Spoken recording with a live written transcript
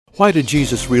Why did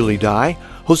Jesus really die?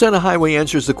 Hosanna Highway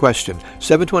answers the question.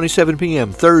 7:27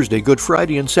 p.m. Thursday, Good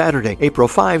Friday, and Saturday, April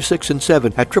 5, 6, and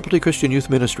 7 at Triple T Christian Youth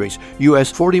Ministries,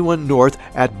 US 41 North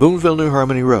at Boonville, New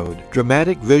Harmony Road.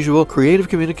 Dramatic, visual, creative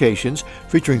communications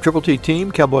featuring Triple T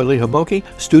team, Cowboy Lee Homoki,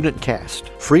 student cast.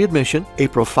 Free admission,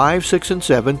 April 5, 6, and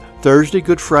 7, Thursday,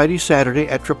 Good Friday, Saturday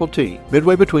at Triple T.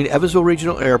 Midway between Evansville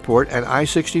Regional Airport and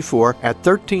I-64 at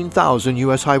 13,000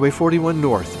 US Highway 41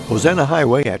 North. Hosanna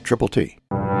Highway at Triple T.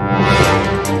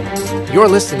 You're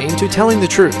listening to Telling the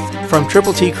Truth from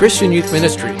Triple T Christian Youth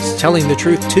Ministries, telling the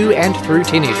truth to and through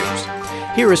teenagers.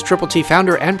 Here is Triple T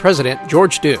founder and president,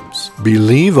 George Dooms.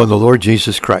 Believe on the Lord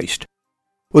Jesus Christ.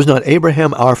 Was not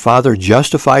Abraham our father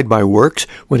justified by works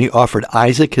when he offered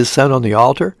Isaac his son on the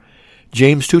altar?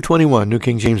 James 2:21, New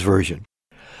King James Version.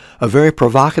 A very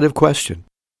provocative question.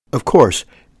 Of course,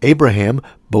 Abraham,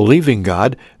 believing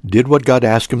God, did what God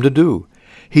asked him to do.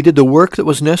 He did the work that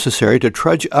was necessary to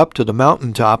trudge up to the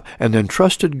mountaintop and then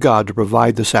trusted God to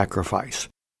provide the sacrifice.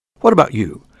 What about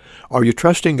you? Are you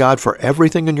trusting God for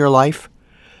everything in your life?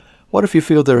 What if you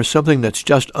feel there is something that's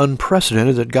just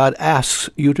unprecedented that God asks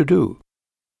you to do?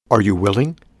 Are you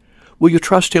willing? Will you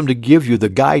trust Him to give you the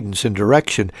guidance and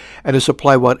direction and to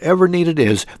supply whatever need it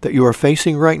is that you are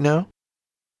facing right now?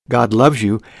 God loves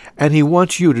you, and He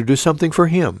wants you to do something for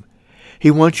Him. He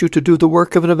wants you to do the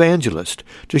work of an evangelist,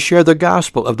 to share the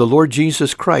gospel of the Lord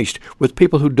Jesus Christ with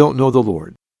people who don't know the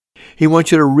Lord. He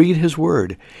wants you to read His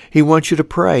Word. He wants you to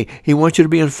pray. He wants you to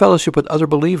be in fellowship with other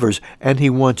believers, and He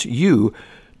wants you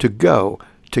to go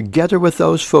together with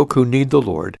those folk who need the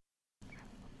Lord.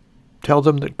 Tell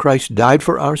them that Christ died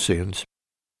for our sins,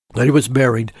 that He was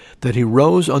buried, that He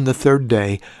rose on the third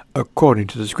day according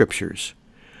to the Scriptures.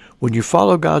 When you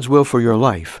follow God's will for your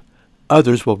life,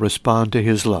 others will respond to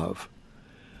His love.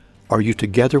 Are you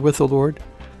together with the Lord?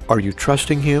 Are you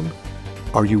trusting Him?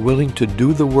 Are you willing to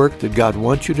do the work that God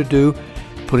wants you to do,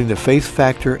 putting the faith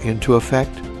factor into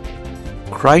effect?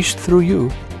 Christ through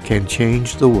you can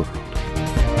change the world.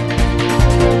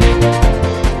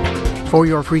 For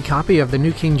your free copy of the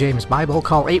New King James Bible,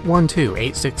 call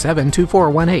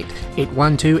 812-867-2418,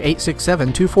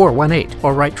 812-867-2418,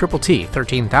 or write Triple T,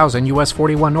 13,000 US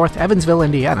 41 North, Evansville,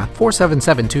 Indiana,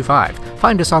 47725.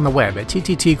 Find us on the web at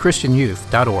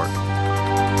tttchristianyouth.org.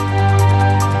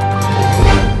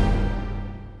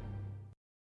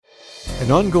 An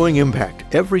ongoing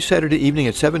impact every Saturday evening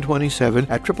at 7:27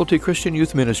 at Triple T Christian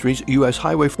Youth Ministries, US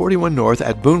Highway 41 North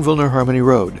at Boonville, New Harmony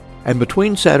Road, and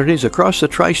between Saturdays across the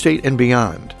tri-state and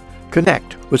beyond.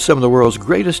 Connect with some of the world's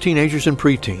greatest teenagers and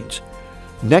preteens.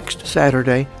 Next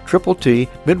Saturday, Triple T,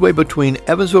 midway between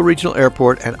Evansville Regional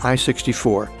Airport and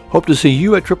I-64. Hope to see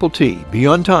you at Triple T. Be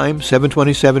on time,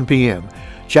 7:27 p.m.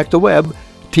 Check the web,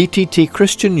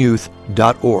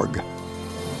 tttchristianyouth.org.